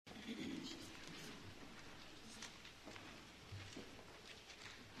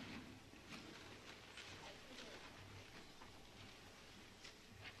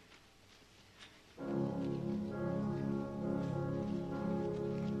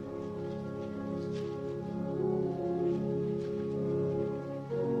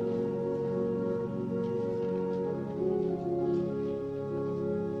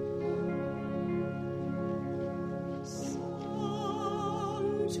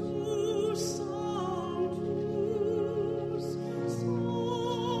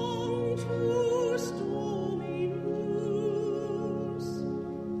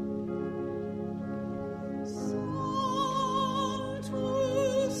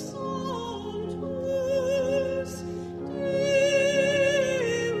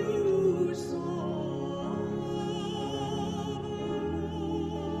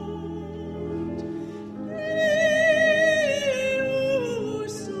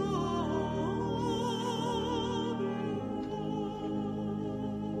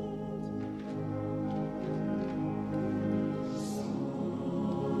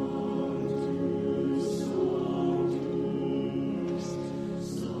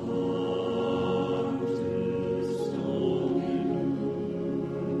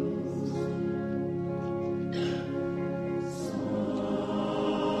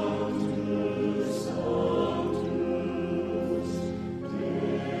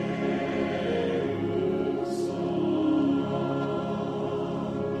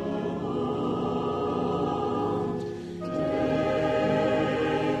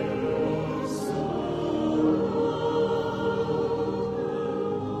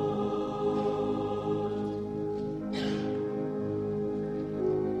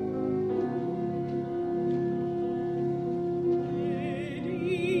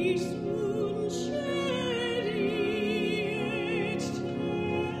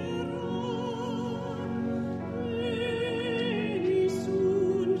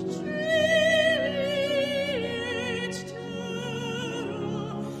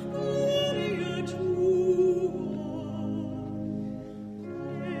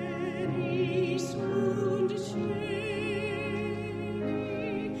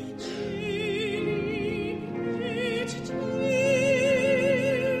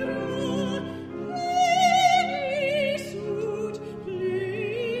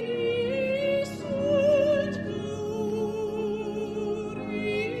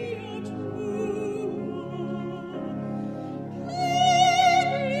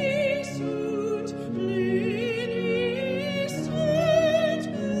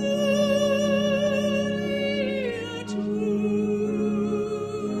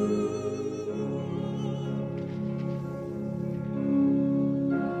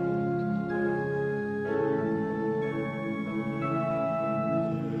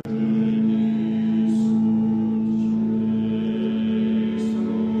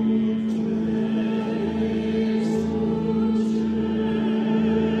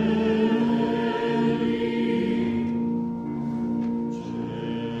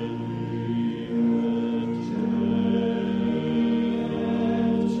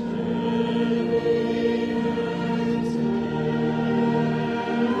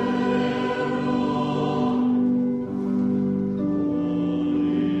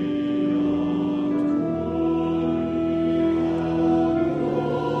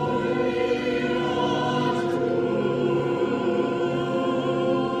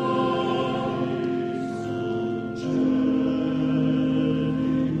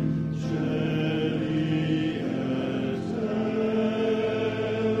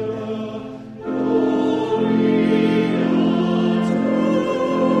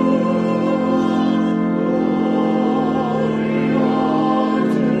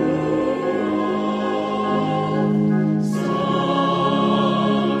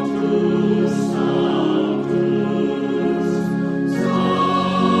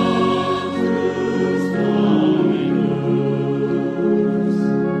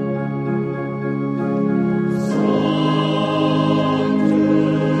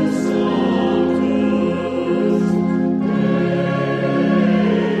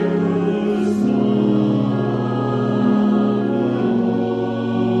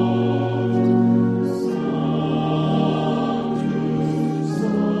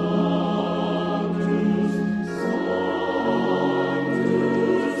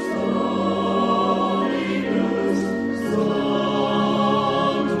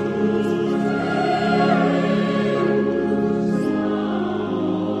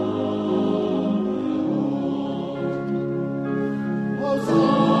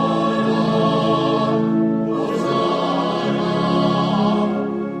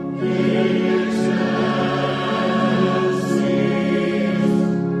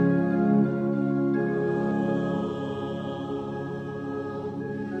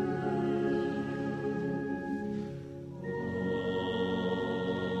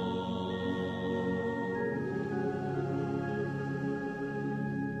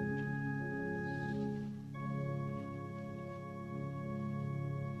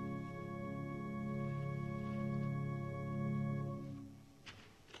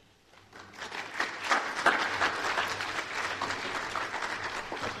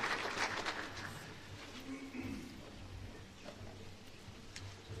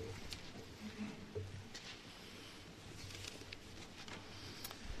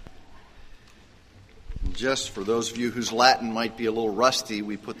Just for those of you whose Latin might be a little rusty,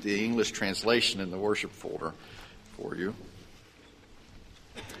 we put the English translation in the worship folder for you.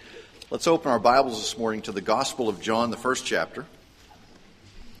 Let's open our Bibles this morning to the Gospel of John, the first chapter.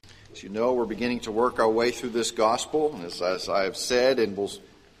 As you know, we're beginning to work our way through this Gospel. And as I have said, and will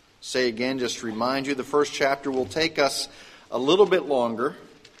say again, just to remind you, the first chapter will take us a little bit longer.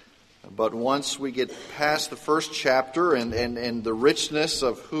 But once we get past the first chapter and the richness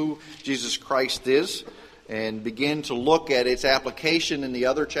of who Jesus Christ is and begin to look at its application in the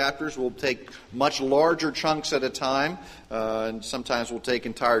other chapters, we'll take much larger chunks at a time. And sometimes we'll take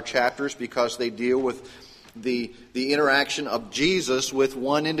entire chapters because they deal with the interaction of Jesus with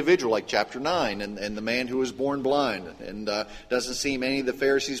one individual, like chapter 9, and the man who was born blind. And doesn't seem any of the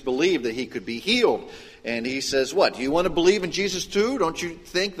Pharisees believed that he could be healed. And he says, what, do you want to believe in Jesus too? Don't you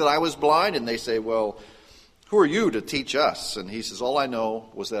think that I was blind? And they say, well, who are you to teach us? And he says, all I know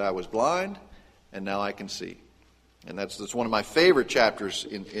was that I was blind, and now I can see. And that's one of my favorite chapters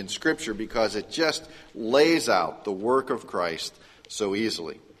in Scripture because it just lays out the work of Christ so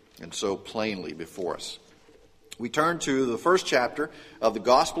easily and so plainly before us. We turn to the first chapter of the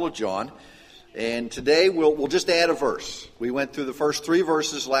Gospel of John, and today we'll just add a verse. We went through the first 3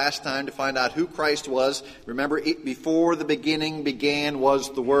 verses last time to find out who Christ was. Remember, before the beginning began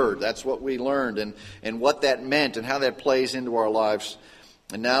was the Word. That's what we learned and what that meant and how that plays into our lives.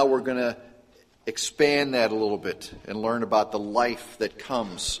 And now we're going to expand that a little bit and learn about the life that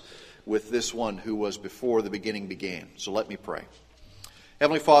comes with this one who was before the beginning began. So let me pray.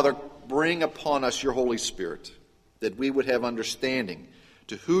 Heavenly Father, bring upon us your Holy Spirit, that we would have understanding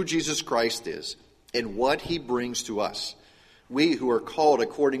to who Jesus Christ is and what he brings to us. We who are called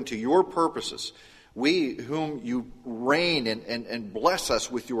according to your purposes, we whom you reign and bless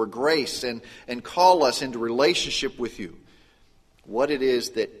us with your grace and call us into relationship with you. What it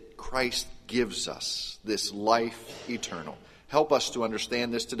is that Christ gives us, this life eternal. Help us to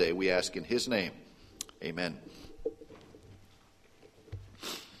understand this today, we ask in his name. Amen.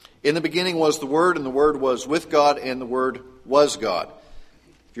 In the beginning was the Word, and the Word was with God, and the Word was God.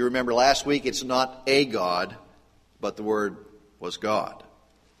 If you remember last week, it's not a God, but the Word was God.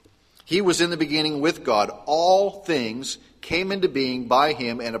 He was in the beginning with God. All things came into being by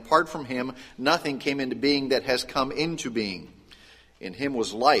him, and apart from him, nothing came into being that has come into being. In him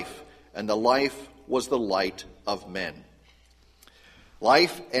was life, and the life was the light of men.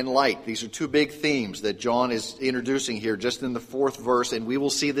 Life and light. These are 2 big themes that John is introducing here just in the 4th verse, and we will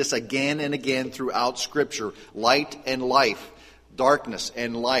see this again and again throughout Scripture. Light and life. Darkness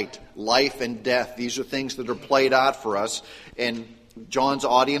and light, life and death. These are things that are played out for us. And John's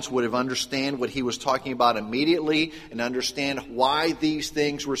audience would have understand what he was talking about immediately and understand why these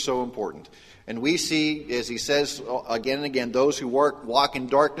things were so important. And we see, as he says again and again, those who walk in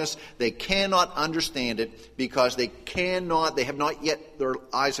darkness, they cannot understand it because their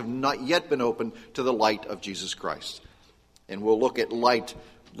eyes have not yet been opened to the light of Jesus Christ. And we'll look at light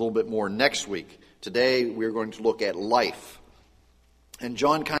a little bit more next week. Today we're going to look at life. And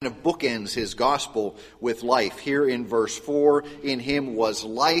John kind of bookends his gospel with life. Here in verse 4, in him was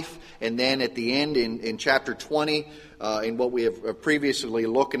life. And then at the end in chapter 20, in what we have previously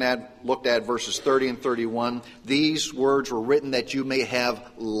looked at verses 30 and 31, these words were written that you may have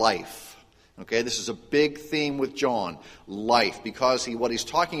life. Okay, this is a big theme with John, life, because what he's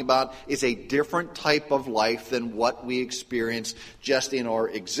talking about is a different type of life than what we experience just in our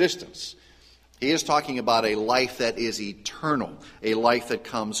existence. He is talking about a life that is eternal, a life that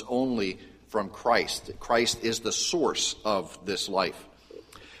comes only from Christ. Christ is the source of this life.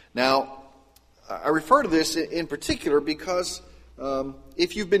 Now, I refer to this in particular because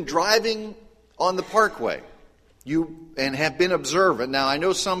if you've been driving on the parkway and have been observant. Now, I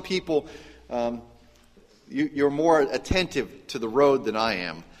know some people, you're more attentive to the road than I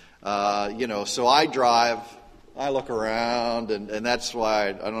am. So I drive. I look around, and that's why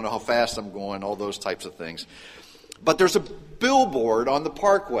I don't know how fast I'm going, all those types of things. But there's a billboard on the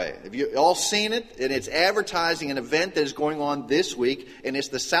parkway. Have you all seen it? And it's advertising an event that is going on this week, and it's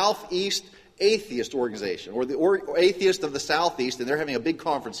the Southeast Atheist Organization, or the Atheist of the Southeast, and they're having a big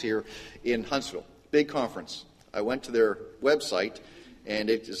conference here in Huntsville. Big conference. I went to their website, and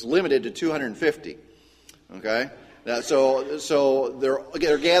it is limited to 250. Okay? Now, so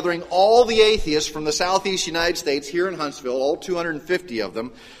they're gathering all the atheists from the southeast United States here in Huntsville, all 250 of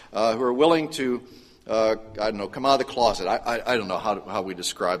them, who are willing to, come out of the closet. I don't know how we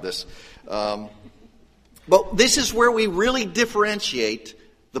describe this. But this is where we really differentiate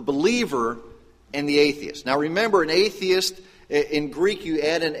the believer and the atheist. Now remember, an atheist In Greek, you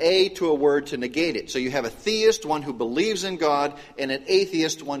add an A to a word to negate it. So you have a theist, one who believes in God, and an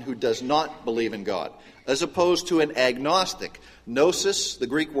atheist, one who does not believe in God, as opposed to an agnostic. Gnosis, the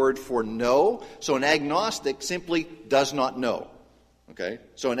Greek word for know. So an agnostic simply does not know. Okay?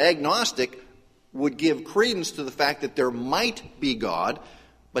 So an agnostic would give credence to the fact that there might be God,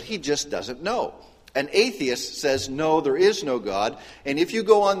 but he just doesn't know. An atheist says, no, there is no God. And if you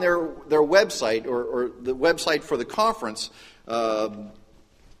go on their website or the website for the conference, I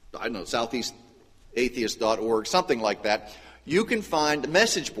don't know, southeastatheist.org, something like that, you can find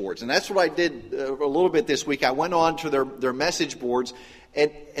message boards. And that's what I did a little bit this week. I went on to their message boards,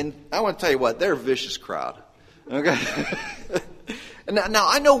 and I want to tell you what, they're a vicious crowd. Okay? Now,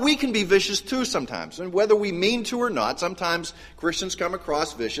 I know we can be vicious too sometimes, and whether we mean to or not, sometimes Christians come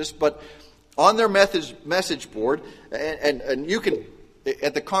across vicious, but on their message board, and you can,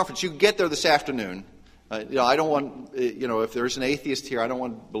 at the conference, you can get there this afternoon. I don't want, if there's an atheist here, I don't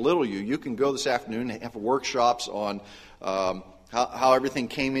want to belittle you. You can go this afternoon and have workshops on how everything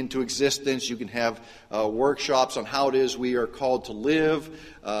came into existence. You can have workshops on how it is we are called to live,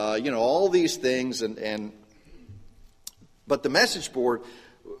 all these things, but the message board,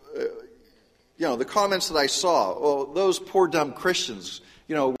 the comments that I saw, those poor dumb Christians,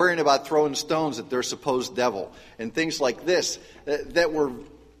 worrying about throwing stones at their supposed devil and things like this, that were,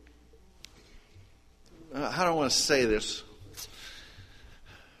 how do I want to say this?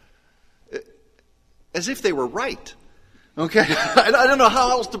 As if they were right. Okay, I don't know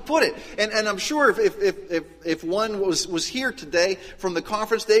how else to put it, and I'm sure if one was here today from the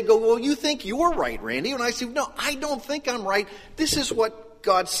conference, they'd go, "Well, you think you're right, Randy?" And I say, "No, I don't think I'm right. This is what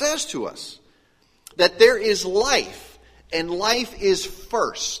God says to us: that there is life, and life is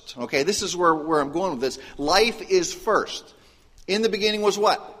first." Okay, this is where I'm going with this. Life is first. In the beginning was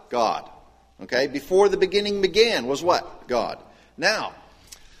what? God. Okay, before the beginning began was what? God. Now,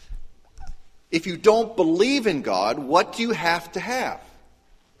 if you don't believe in God, what do you have to have?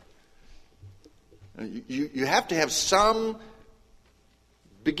 You have to have some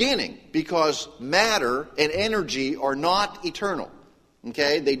beginning, because matter and energy are not eternal.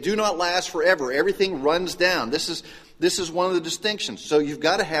 Okay? They do not last forever. Everything runs down. This is one of the distinctions. So you've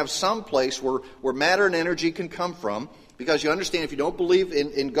got to have some place where matter and energy can come from, because you understand if you don't believe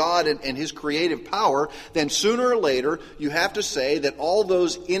in God and His creative power, then sooner or later you have to say that all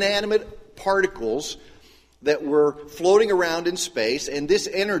those inanimate particles that were floating around in space, and this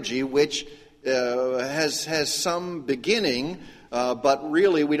energy which has some beginning, but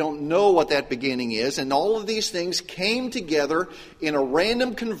really we don't know what that beginning is, and all of these things came together in a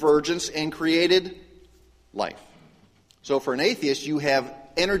random convergence and created life. So for an atheist, you have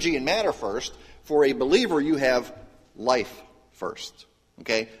energy and matter first. For a believer, you have life first.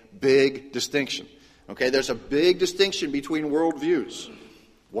 Okay? Big distinction. Okay? There's a big distinction between worldviews.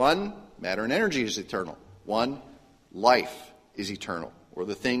 One, matter and energy is eternal. One, life is eternal, or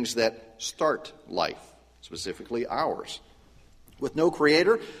the things that start life, specifically ours. With no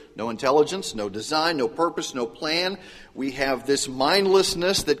creator, no intelligence, no design, no purpose, no plan, we have this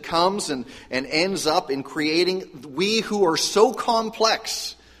mindlessness that comes and ends up in creating we who are so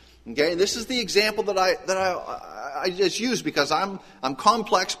complex. Okay, and this is the example that I just use because I'm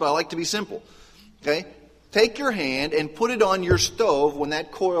complex, but I like to be simple. Okay. Take your hand and put it on your stove when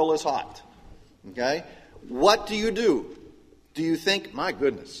that coil is hot. Okay? What do? Do you think, my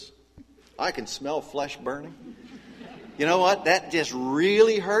goodness, I can smell flesh burning? You know what? That just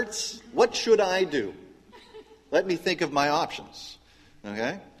really hurts. What should I do? Let me think of my options.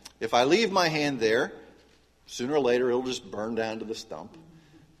 Okay? If I leave my hand there, sooner or later it'll just burn down to the stump.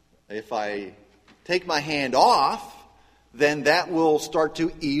 If I take my hand off, then that will start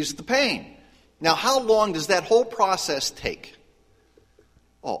to ease the pain. Now, how long does that whole process take?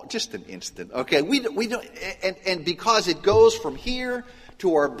 Oh, just an instant. Okay, we don't, and because it goes from here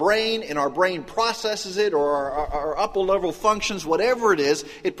to our brain, and our brain processes it, or our upper level functions, whatever it is,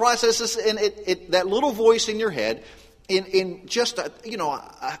 it processes, and that little voice in your head, in just a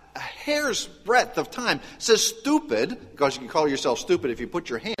hair's breadth of time, says stupid, because you can call yourself stupid if you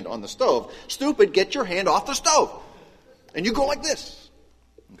put your hand on the stove. Stupid, get your hand off the stove, and you go like this.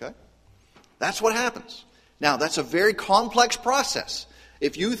 Okay. That's what happens. Now, that's a very complex process.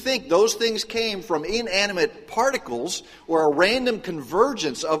 If you think those things came from inanimate particles or a random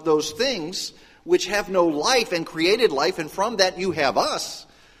convergence of those things which have no life and created life, and from that you have us,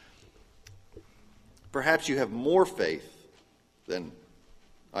 perhaps you have more faith than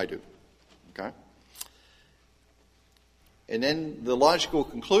I do. Okay? And then the logical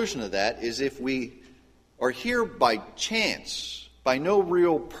conclusion of that is, if we are here by chance, by no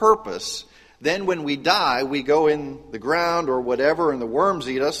real purpose, Then when we die, we go in the ground or whatever, and the worms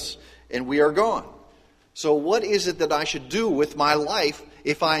eat us, and we are gone. So what is it that I should do with my life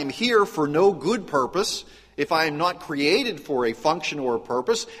if I am here for no good purpose, if I am not created for a function or a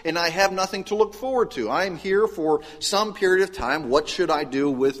purpose, and I have nothing to look forward to? I am here for some period of time. What should I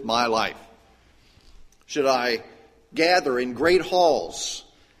do with my life? Should I gather in great halls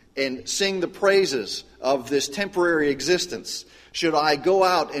and sing the praises of this temporary existence? Should I go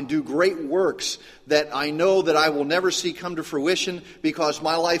out and do great works that I know that I will never see come to fruition because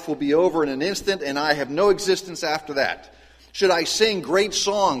my life will be over in an instant and I have no existence after that? Should I sing great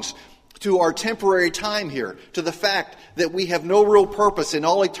songs to our temporary time here, to the fact that we have no real purpose in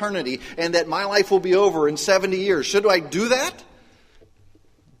all eternity and that my life will be over in 70 years? Should I do that?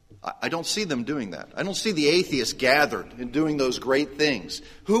 I don't see them doing that. I don't see the atheists gathered and doing those great things.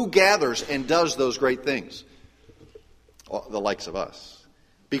 Who gathers and does those great things? The likes of us.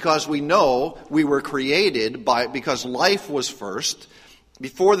 Because we know we were created because life was first.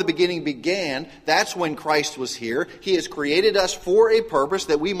 Before the beginning began, that's when Christ was here. He has created us for a purpose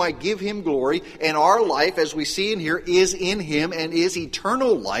that we might give Him glory. And our life, as we see in here, is in Him and is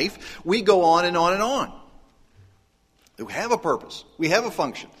eternal life. We go on and on and on. We have a purpose. We have a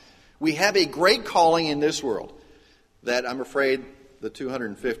function. We have a great calling in this world that I'm afraid the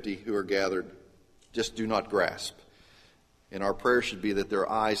 250 who are gathered just do not grasp. And our prayer should be that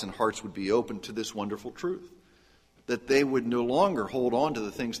their eyes and hearts would be open to this wonderful truth. That they would no longer hold on to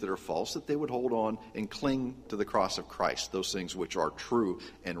the things that are false, that they would hold on and cling to the cross of Christ, those things which are true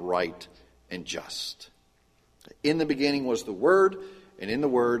and right and just. In the beginning was the Word, and in the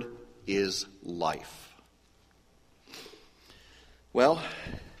Word is life. Well,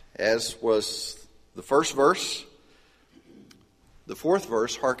 as was the first verse, the fourth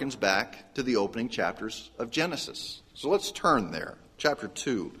verse harkens back to the opening chapters of Genesis. So let's turn there. Chapter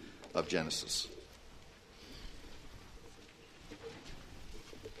 2 of Genesis.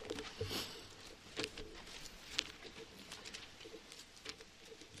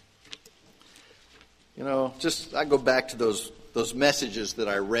 You know, I go back to those messages that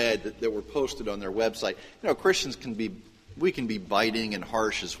I read that were posted on their website. You know, Christians can be biting and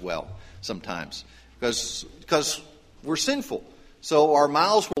harsh as well sometimes because we're sinful. So our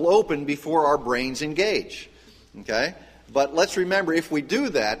mouths will open before our brains engage. Okay? But let's remember, if we do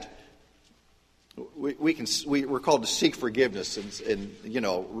that, we're called to seek forgiveness and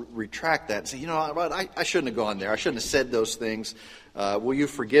retract that and say, I shouldn't have gone there. I shouldn't have said those things. Will you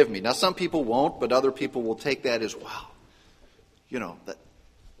forgive me? Now, some people won't, but other people will take that as, wow,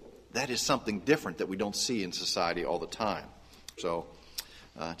 that is something different that we don't see in society all the time. So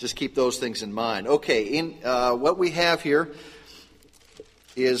just keep those things in mind. Okay, what we have here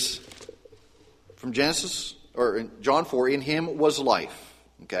is from Genesis, or in John 4, in Him was life,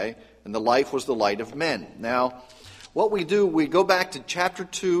 okay? And the life was the light of men. Now, what we do, we go back to chapter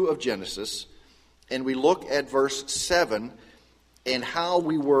 2 of Genesis, and we look at verse 7 and how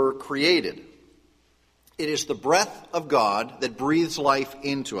we were created. It is the breath of God that breathes life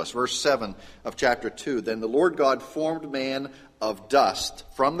into us. Verse 7 of chapter 2, Then the Lord God formed man of dust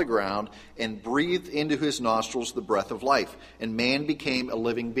from the ground and breathed into his nostrils the breath of life, and man became a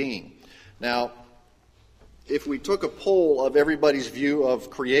living being. Now, if we took a poll of everybody's view of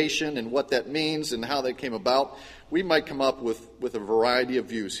creation and what that means and how that came about, we might come up with a variety of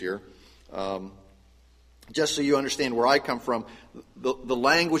views here. Just so you understand where I come from, the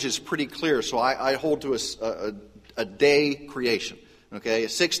language is pretty clear. So I hold to a day creation, okay, a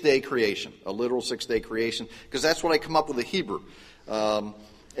 6-day creation, a literal 6-day creation, because that's what I come up with in Hebrew.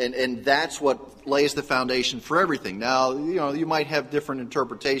 And that's what lays the foundation for everything. Now, you might have different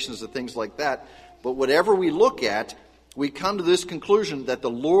interpretations of things like that. But whatever we look at, we come to this conclusion that the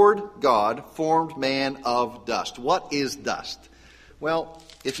Lord God formed man of dust. What is dust? Well,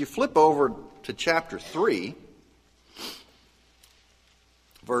 if you flip over to chapter 3,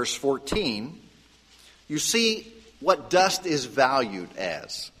 verse 14, you see what dust is valued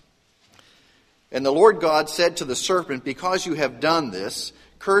as. And the Lord God said to the serpent, Because you have done this,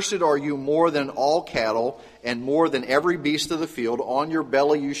 cursed are you more than all cattle, and more than every beast of the field. On your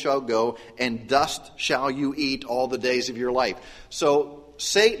belly you shall go, and dust shall you eat all the days of your life. So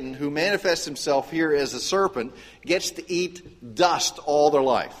Satan, who manifests himself here as a serpent, gets to eat dust all their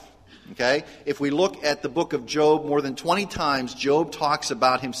life. Okay? If we look at the book of Job, more than 20 times Job talks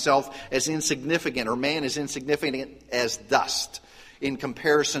about himself as insignificant, or man is insignificant as dust, in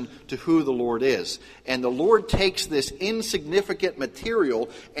comparison to who the Lord is. And the Lord takes this insignificant material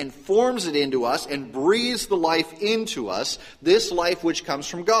and forms it into us and breathes the life into us, this life which comes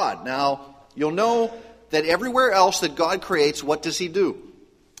from God. Now, you'll know that everywhere else that God creates, what does He do?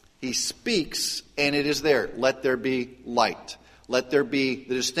 He speaks, and it is there. Let there be light. Let there be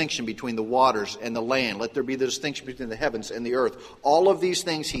the distinction between the waters and the land. Let there be the distinction between the heavens and the earth. All of these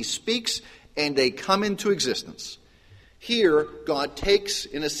things he speaks, and they come into existence. Here, God takes,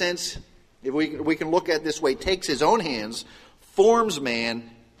 in a sense, if we can look at it this way, takes his own hands, forms man,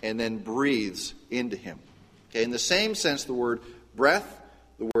 and then breathes into him. Okay, in the same sense, the word breath,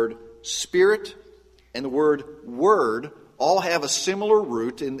 the word spirit, and the word word all have a similar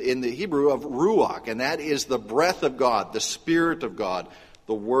root in the Hebrew of ruach, and that is the breath of God, the Spirit of God,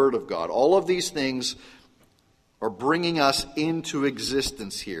 the Word of God. All of these things are bringing us into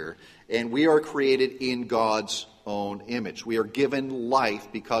existence here, and we are created in God's own image. We are given life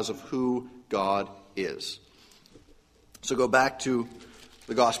because of who God is. So go back to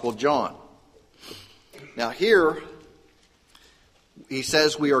the Gospel of John. Now here, he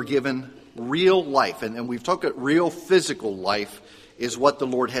says we are given real life, and we've talked about real physical life is what the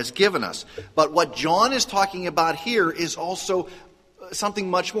Lord has given us. But what John is talking about here is also something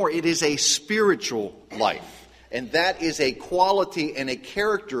much more. It is a spiritual life, and that is a quality and a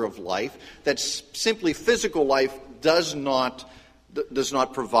character of life that simply physical life does not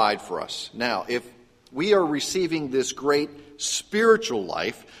provide for us. Now, if we are receiving this great spiritual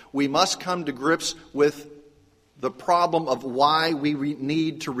life, we must come to grips with the problem of why we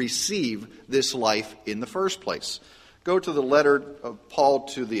need to receive this life in the first place. Go to the letter of Paul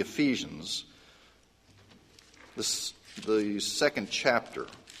to the Ephesians, the second chapter.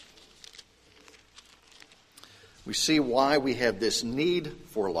 We see why we have this need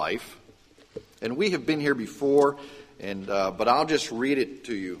for life. And we have been here before, but I'll just read it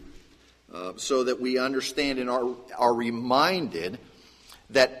to you so that we understand and are reminded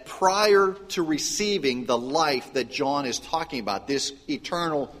that prior to receiving the life that John is talking about, this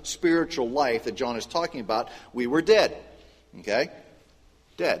eternal spiritual life that John is talking about, we were dead. Okay?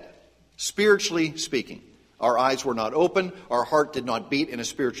 Dead. Spiritually speaking. Our eyes were not open. Our heart did not beat in a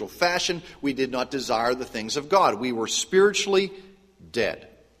spiritual fashion. We did not desire the things of God. We were spiritually dead.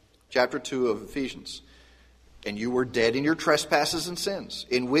 Chapter 2 of Ephesians. And you were dead in your trespasses and sins,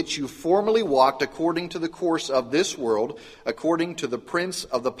 in which you formerly walked according to the course of this world, according to the prince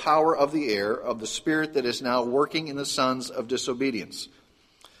of the power of the air, of the spirit that is now working in the sons of disobedience.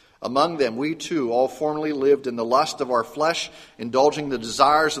 Among them we too all formerly lived in the lust of our flesh, indulging the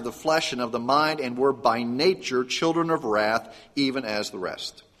desires of the flesh and of the mind, and were by nature children of wrath, even as the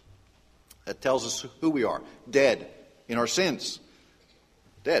rest. That tells us who we are. Dead in our sins.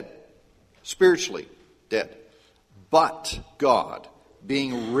 Dead. Spiritually dead. But God,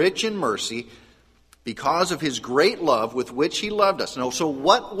 being rich in mercy, because of his great love with which he loved us. Now, so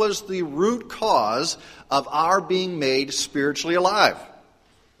what was the root cause of our being made spiritually alive?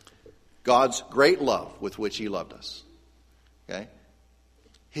 God's great love with which he loved us. Okay?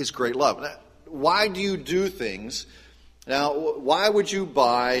 His great love. Now, why do you do things? Now, why would you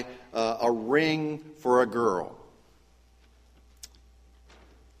buy a ring for a girl?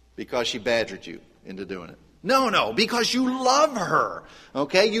 Because she badgered you into doing it. No, because you love her.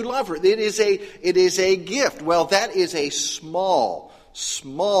 Okay, you love her. It is a gift. Well, that is a small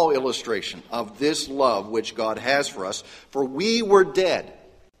illustration of this love which God has for us. For we were dead,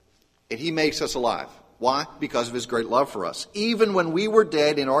 and he makes us alive. Why? Because of his great love for us. Even when we were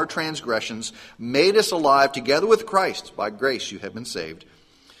dead in our transgressions, made us alive together with Christ. By grace you have been saved.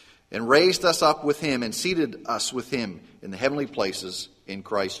 And raised us up with him and seated us with him in the heavenly places in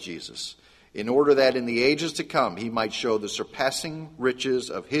Christ Jesus, in order that in the ages to come he might show the surpassing riches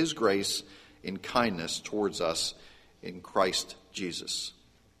of his grace in kindness towards us in Christ Jesus.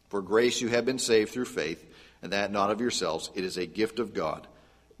 For grace you have been saved through faith, and that not of yourselves. It is a gift of God,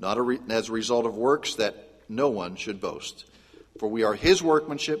 not as a result of works, that no one should boast. For we are his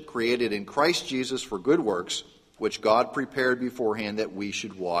workmanship, created in Christ Jesus for good works, which God prepared beforehand that we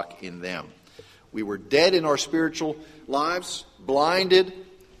should walk in them. We were dead in our spiritual lives, blinded,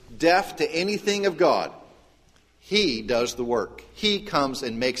 deaf to anything of God. He does the work. He comes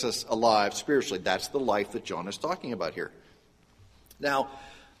and makes us alive spiritually. That's the life that John is talking about here. Now,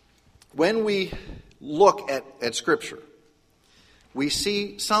 when we look at Scripture, we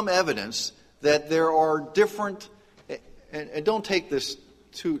see some evidence that there are different, and don't take this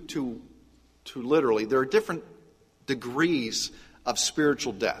too literally, there are different degrees of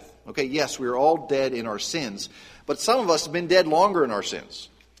spiritual death. Okay, yes, we are all dead in our sins, but some of us have been dead longer in our sins.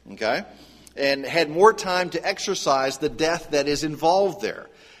 Okay? And had more time to exercise the death that is involved there.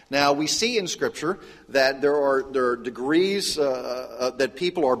 Now, we see in Scripture that there are degrees that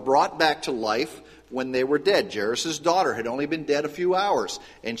people are brought back to life when they were dead. Jairus' daughter had only been dead a few hours,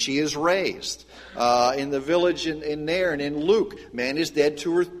 and she is raised. In the village in Nair and in Luke, man is dead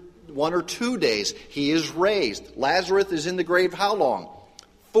 2 1 or 2 days. He is raised. Lazarus is in the grave how long?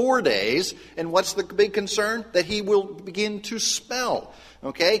 4 days. And what's the big concern? That he will begin to smell.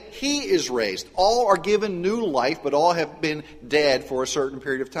 Okay? He is raised. All are given new life, but all have been dead for a certain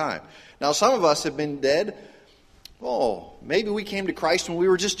period of time. Now, some of us have been dead. Oh, maybe we came to Christ when we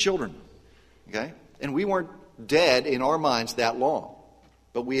were just children. Okay? And we weren't dead in our minds that long.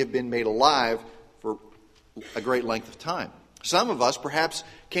 But we have been made alive for a great length of time. Some of us perhaps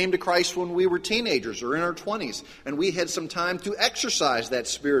came to Christ when we were teenagers or in our 20s, and we had some time to exercise that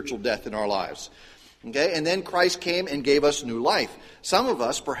spiritual death in our lives. Okay? And then Christ came and gave us new life. Some of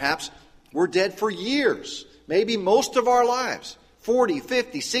us perhaps were dead for years, maybe most of our lives, 40,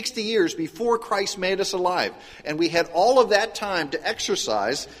 50, 60 years before Christ made us alive. And we had all of that time to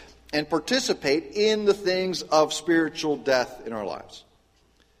exercise and participate in the things of spiritual death in our lives.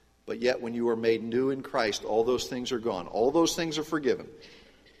 But yet when you are made new in Christ, all those things are gone. All those things are forgiven.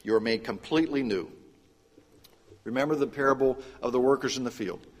 You are made completely new. Remember the parable of the workers in the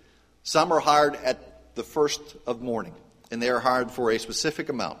field. Some are hired at the first of morning, and they are hired for a specific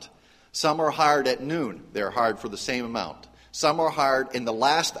amount. Some are hired at noon. They are hired for the same amount. Some are hired in the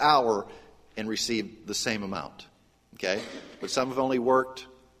last hour and receive the same amount. Okay? But some have only worked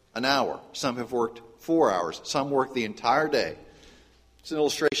an hour. Some have worked 4 hours. Some work the entire day. It's an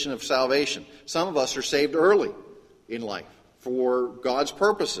illustration of salvation. Some of us are saved early in life for God's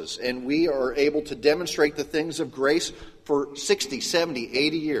purposes, and we are able to demonstrate the things of grace for 60, 70,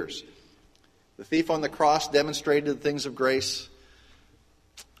 80 years. The thief on the cross demonstrated the things of grace,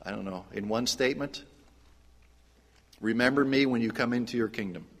 I don't know, in one statement. Remember me when you come into your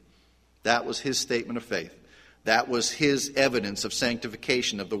kingdom. That was his statement of faith. That was his evidence of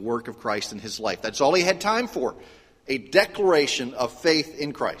sanctification of the work of Christ in his life. That's all he had time for. A declaration of faith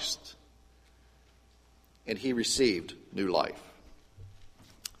in Christ. And he received new life.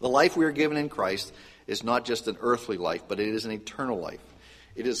 The life we are given in Christ is not just an earthly life, but it is an eternal life.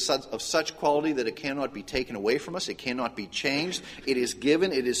 It is of such quality that it cannot be taken away from us. It cannot be changed. It is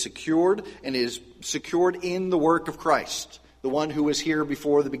given, it is secured, and it is secured in the work of Christ, the one who was here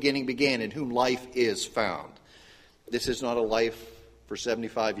before the beginning began, in whom life is found. This is not a life for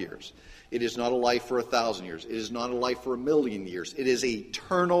 75 years. It is not a life for 1,000 years. It is not a life for 1,000,000 years. It is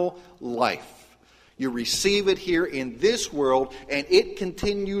eternal life. You receive it here in this world, and it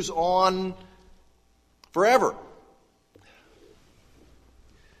continues on forever.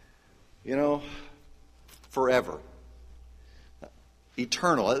 You know, forever.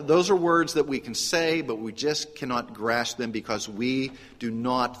 Eternal. Those are words that we can say, but we just cannot grasp them because we do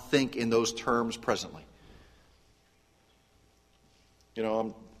not think in those terms presently. You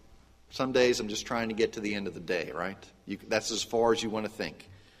know, some days I'm just trying to get to the end of the day, right? That's as far as you want to think.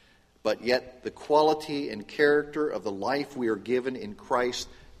 But yet the quality and character of the life we are given in Christ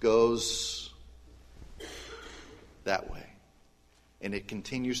goes that way. And it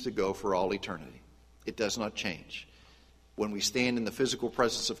continues to go for all eternity. It does not change. When we stand in the physical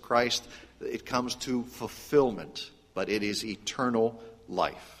presence of Christ, it comes to fulfillment. But it is eternal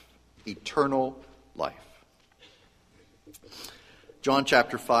life. Eternal life. John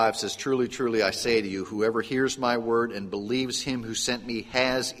chapter 5 says, "Truly, truly, I say to you, whoever hears my word and believes him who sent me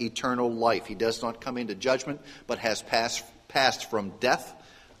has eternal life. He does not come into judgment, but has passed from death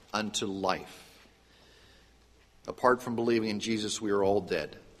unto life." Apart from believing in Jesus, we are all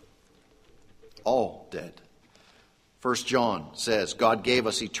dead. All dead. 1 John says, "God gave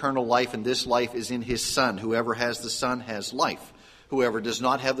us eternal life, and this life is in his Son. Whoever has the Son has life. Whoever does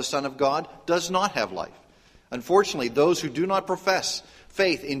not have the Son of God does not have life." Unfortunately, those who do not profess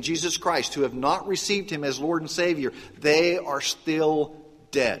faith in Jesus Christ, who have not received him as Lord and Savior, they are still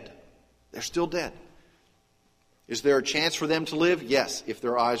dead. They're still dead. Is there a chance for them to live? Yes, if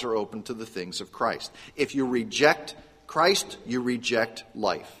their eyes are open to the things of Christ. If you reject Christ, you reject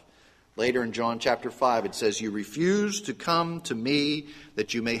life. Later in John chapter 5, it says, "You refuse to come to me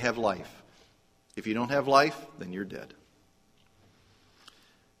that you may have life." If you don't have life, then you're dead.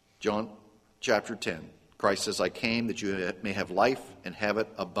 John chapter 10. Christ says, "I came that you may have life and have it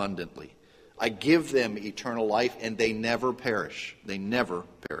abundantly. I give them eternal life, and they never perish." They never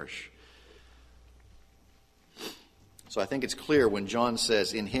perish. So I think it's clear when John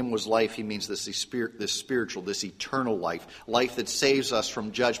says, "In him was life," he means this spiritual, this eternal life. Life that saves us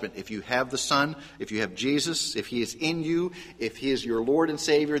from judgment. If you have the Son, if you have Jesus, if he is in you, if he is your Lord and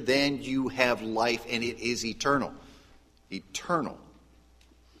Savior, then you have life, and it is eternal. Eternal.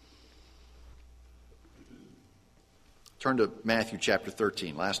 Turn to Matthew chapter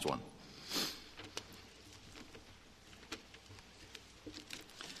 13, last one.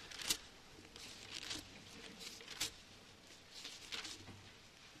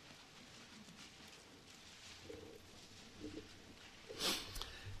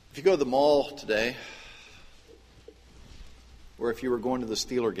 you go to the mall today, or if you were going to the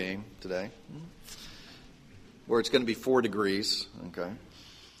Steeler game today, where it's going to be 4 degrees, okay,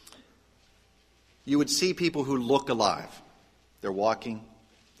 you would see people who look alive. They're walking,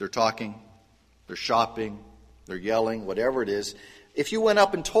 they're talking, they're shopping, they're yelling, whatever it is. If you went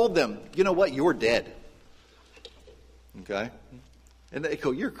up and told them, you know what, you're dead. Okay? And they go,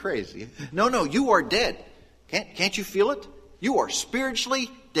 you're crazy. No, you are dead. Can't you feel it? You are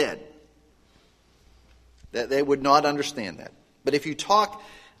spiritually dead. That they would not understand that. But if you talk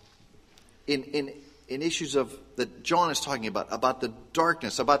in issues of that John is talking about the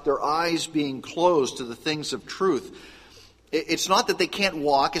darkness, about their eyes being closed to the things of truth, it's not that they can't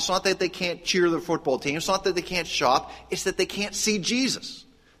walk, it's not that they can't cheer the football team, it's not that they can't shop, it's that they can't see Jesus.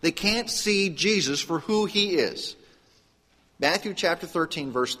 They can't see Jesus for who he is. Matthew chapter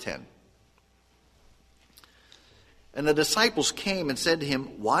 13, verse 10. And the disciples came and said to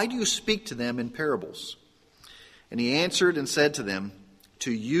him, "Why do you speak to them in parables?" And he answered and said to them,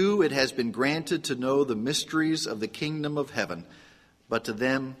 "To you it has been granted to know the mysteries of the kingdom of heaven, but to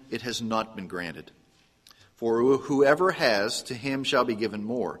them it has not been granted. For whoever has, to him shall be given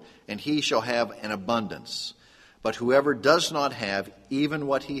more, and he shall have an abundance. But whoever does not have, even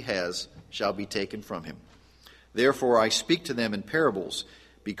what he has, shall be taken from him. Therefore I speak to them in parables,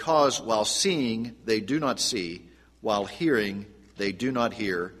 because while seeing they do not see, while hearing they do not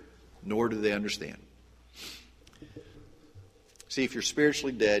hear, nor do they understand." See, if you're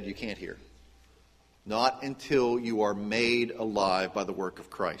spiritually dead, you can't hear. Not until you are made alive by the work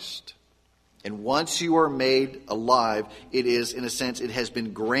of Christ. And once you are made alive, it is, in a sense, it has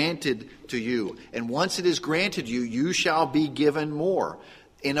been granted to you. And once it is granted you, you shall be given more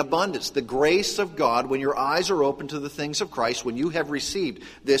in abundance. The grace of God, when your eyes are open to the things of Christ, when you have received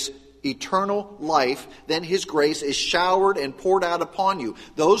this eternal life, then his grace is showered and poured out upon you.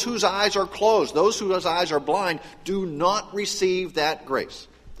 Those whose eyes are closed, those whose eyes are blind, do not receive that grace.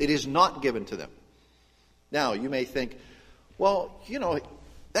 It is not given to them. Now, you may think, well,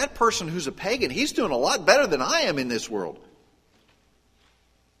 that person who's a pagan, he's doing a lot better than I am in this world.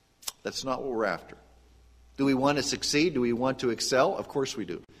 That's not what we're after. Do we want to succeed? Do we want to excel? Of course we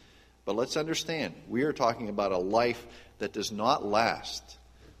do. But let's understand, we are talking about a life that does not last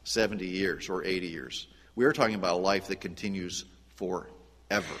 70 years or 80 years. We are talking about a life that continues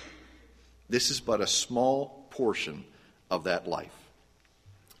forever. This is but a small portion of that life.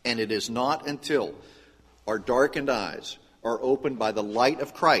 And it is not until our darkened eyes are opened by the light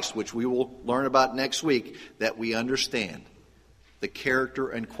of Christ, which we will learn about next week, that we understand the character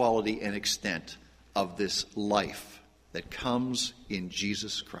and quality and extent of this life that comes in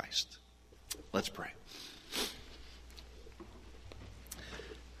Jesus Christ. Let's pray.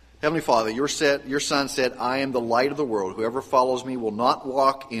 Heavenly Father, your Son said, "I am the light of the world. Whoever follows me will not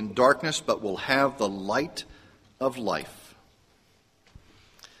walk in darkness, but will have the light of life."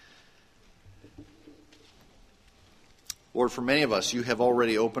 Lord, for many of us, you have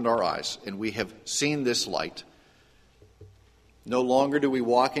already opened our eyes, and we have seen this light. No longer do we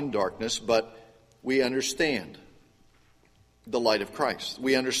walk in darkness, but we understand the light of Christ.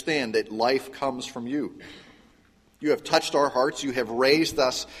 We understand that life comes from you. You have touched our hearts. You have raised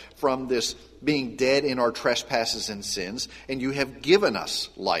us from this being dead in our trespasses and sins, and you have given us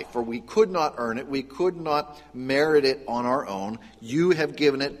life, for we could not earn it. We could not merit it on our own. You have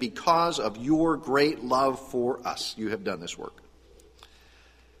given it because of your great love for us. You have done this work.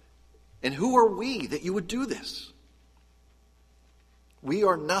 And who are we that you would do this? We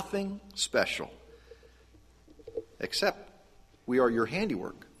are nothing special, except we are your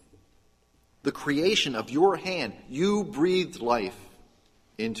handiwork. The creation of your hand. You breathed life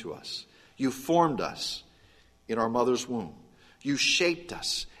into us. You formed us in our mother's womb. You shaped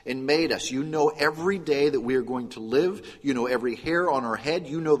us and made us. You know every day that we are going to live. You know every hair on our head.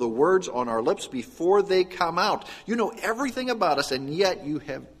 You know the words on our lips before they come out. You know everything about us, and yet you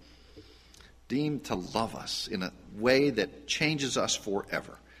have deemed to love us in a way that changes us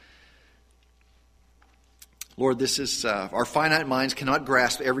forever. Lord, this is our finite minds cannot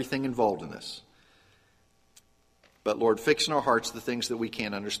grasp everything involved in this. But Lord, fix in our hearts the things that we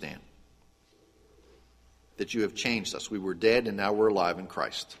can't understand. That you have changed us. We were dead and now we're alive in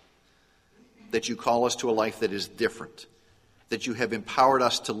Christ. That you call us to a life that is different. That you have empowered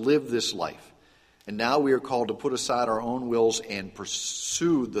us to live this life. And now we are called to put aside our own wills and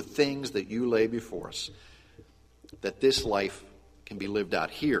pursue the things that you lay before us. That this life can be lived out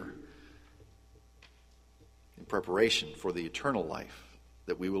here in preparation for the eternal life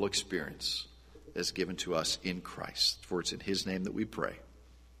that we will experience as given to us in Christ. For it's in his name that we pray.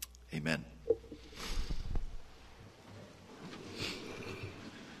 Amen.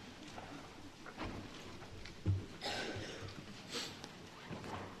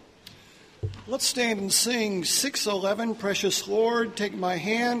 Let's stand and sing 611, Precious Lord, take my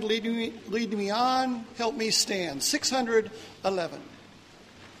hand, lead me on, help me stand. 611.